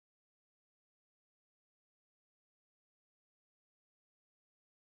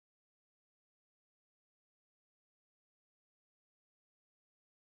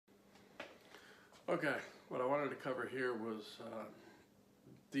Okay, what I wanted to cover here was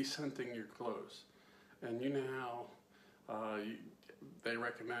descenting your clothes. And you know how they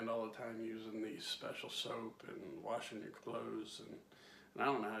recommend all the time using these special soap and washing your clothes. And I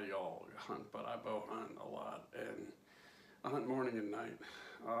don't know how y'all hunt, but I bow hunt a lot. And I hunt morning and night.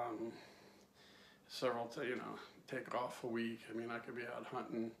 Take off a week. I mean, I could be out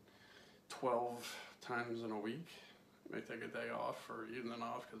hunting 12 times in a week. May take a day off or evening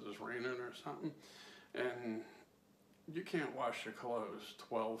off because it's raining or something. And you can't wash your clothes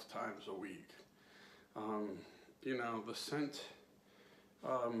 12 times a week. The scent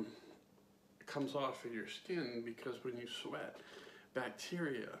comes off of your skin because when you sweat,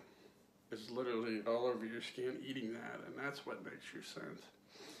 bacteria is literally all over your skin eating that, and that's what makes your scent.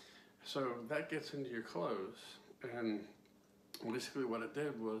 So that gets into your clothes, and basically what it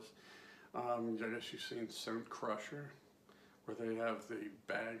did was, I guess you've seen Scent Crusher, where they have the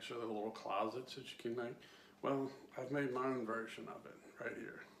bags or the little closets that you can make. Well, I've made my own version of it right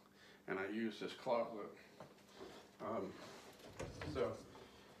here, and I use this closet. So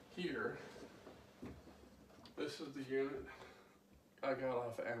here, this is the unit I got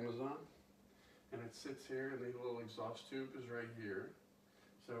off of Amazon, and it sits here, and the little exhaust tube is right here.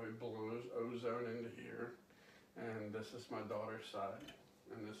 So it blows ozone into here, and this is my daughter's side,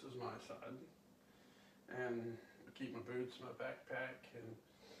 and this is my side. And I keep my boots, my backpack, and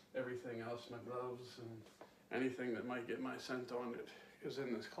everything else, my gloves, and anything that might get my scent on it is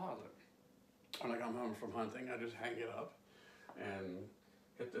in this closet. When I come home from hunting, I just hang it up and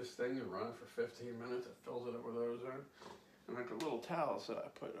hit this thing and run it for 15 minutes. It fills it up with ozone. And I got little towels that I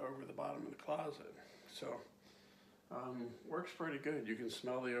put over the bottom of the closet. So, works pretty good. You can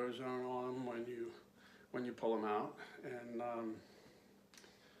smell the ozone on them when you pull them out. And,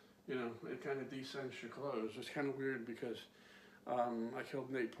 it kind of descents your clothes. It's kind of weird because I killed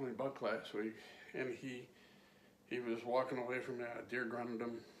an 8-point buck last week, and he was walking away from me. A deer grunted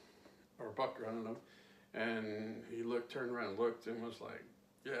him, or a buck grunted him, and he turned around, looked, and was like,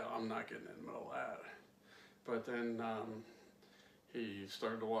 "Yeah, I'm not getting in the middle of that." But then he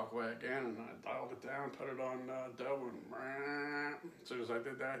started to walk away again, and I dialed it down, put it on doe, and as soon as I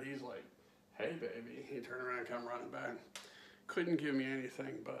did that, he's like, "Hey, baby." He turned around and come running back. Couldn't give me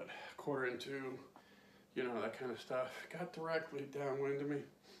anything but quarter and two, that kind of stuff. Got directly downwind of me.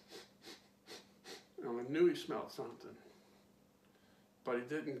 And I knew he smelled something, but he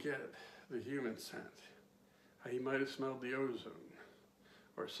didn't get the human scent. He might have smelled the ozone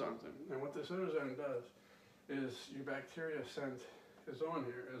or something. And what this ozone does is your bacteria scent is on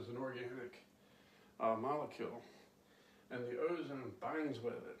here as an organic molecule, and the ozone binds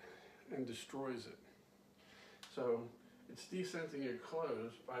with it and destroys it. So it's descenting your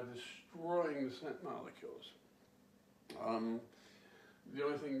clothes by destroying the scent molecules. The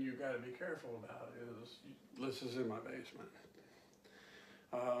only thing you got to be careful about is, this is in my basement.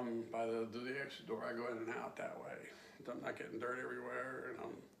 By the exit door, I go in and out that way. I'm not getting dirt everywhere, and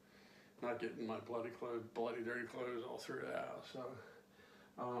I'm not getting my bloody, dirty clothes all through the house. So,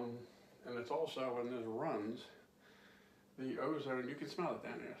 and it's also when this runs, the ozone, you can smell it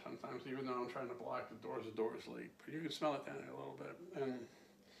down here sometimes, even though I'm trying to block the doors leak, but you can smell it down here a little bit. And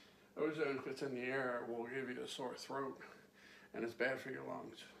ozone, if it's in the air, will give you a sore throat, and it's bad for your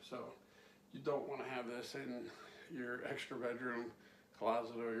lungs. So you don't want to have this in your extra bedroom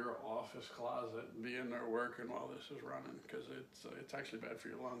closet or your office closet and be in there working while this is running, because it's actually bad for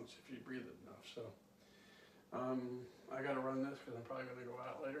your lungs if you breathe it enough. So I got to run this because I'm probably going to go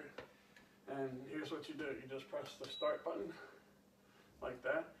out later. And here's what you do. You just press the start button like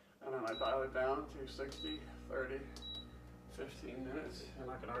that, and then I dial it down to 60, 30, 15 minutes, and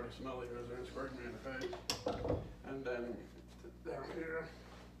I can already smell the ozone squirting me in the face. And then down here,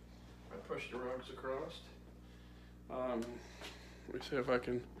 I push the rugs across. Let me see if I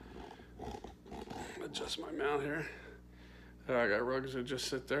can adjust my mount here. I got rugs that just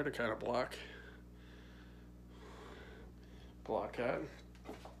sit there to kind of block that.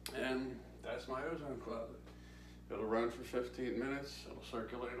 And that's my ozone closet. It'll run for 15 minutes. It'll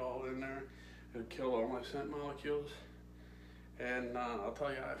circulate all in there. It'll kill all my scent molecules. And I'll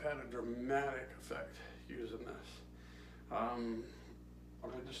tell you, I've had a dramatic effect using this. I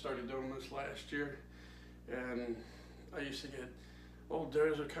just started doing this last year, and I used to get old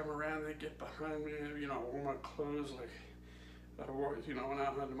does would come around, they'd get behind me, all my clothes, like, I wore, went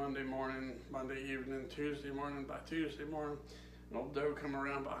out on Monday morning, Monday evening, Tuesday morning. By Tuesday morning, an old doe come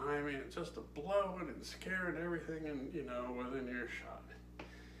around behind me, and just a blowing and scaring everything, and within earshot.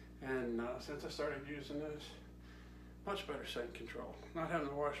 And since I started using this, much better scent control. Not having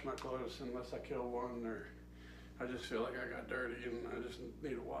to wash my clothes unless I kill one, or I just feel like I got dirty and I just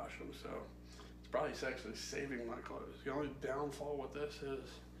need to wash them. So it's probably actually saving my clothes. The only downfall with this is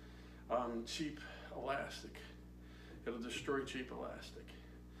cheap elastic. It'll destroy cheap elastic.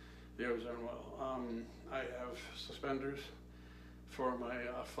 The Ozone will. I have suspenders for my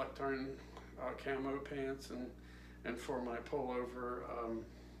Flectarn camo pants and for my pullover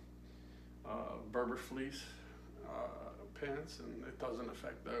Berber fleece pants, and it doesn't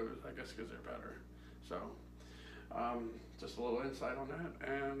affect those, I guess, because they're better. So just a little insight on that,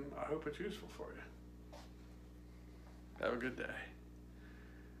 and I hope it's useful for you. Have a good day.